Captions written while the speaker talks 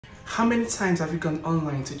How many times have you gone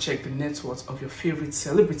online to check the net worth of your favorite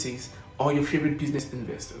celebrities or your favorite business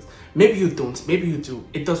investors? Maybe you don't, maybe you do,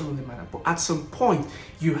 it doesn't really matter. But at some point,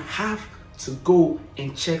 you have to go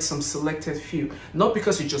and check some selected few, not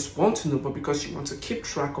because you just want to know, but because you want to keep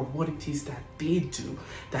track of what it is that they do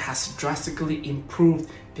that has drastically improved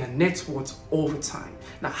their net worth over time.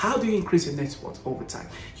 Now, how do you increase your net worth over time?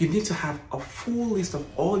 You need to have a full list of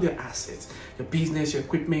all your assets, your business, your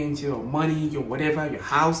equipment, your money, your whatever, your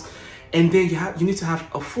house, and then you need to have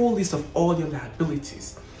a full list of all your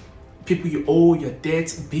liabilities. People you owe, your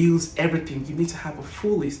debts, bills, everything. You need to have a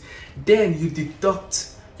full list. Then you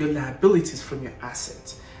deduct your liabilities from your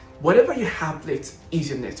assets. Whatever you have left is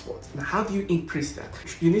your net worth. Now, how do you increase that?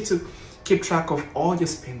 You need to keep track of all your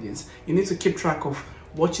spendings. You need to keep track of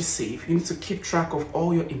what you save. You need to keep track of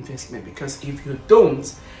all your investment, because if you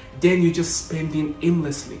don't, then you're just spending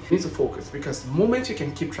aimlessly. You need to focus, because the moment you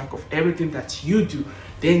can keep track of everything that you do,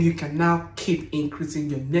 then you can now keep increasing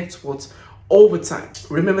your net worth over time.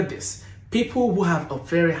 Remember this. People who have a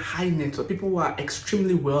very high net worth, people who are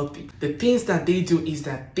extremely wealthy, the things that they do is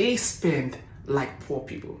that they spend like poor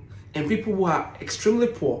people. And people who are extremely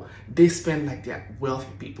poor, they spend like they're wealthy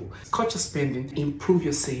people. Cut your spending, improve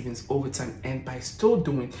your savings over time, and by still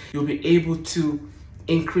doing, you'll be able to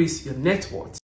increase your net worth.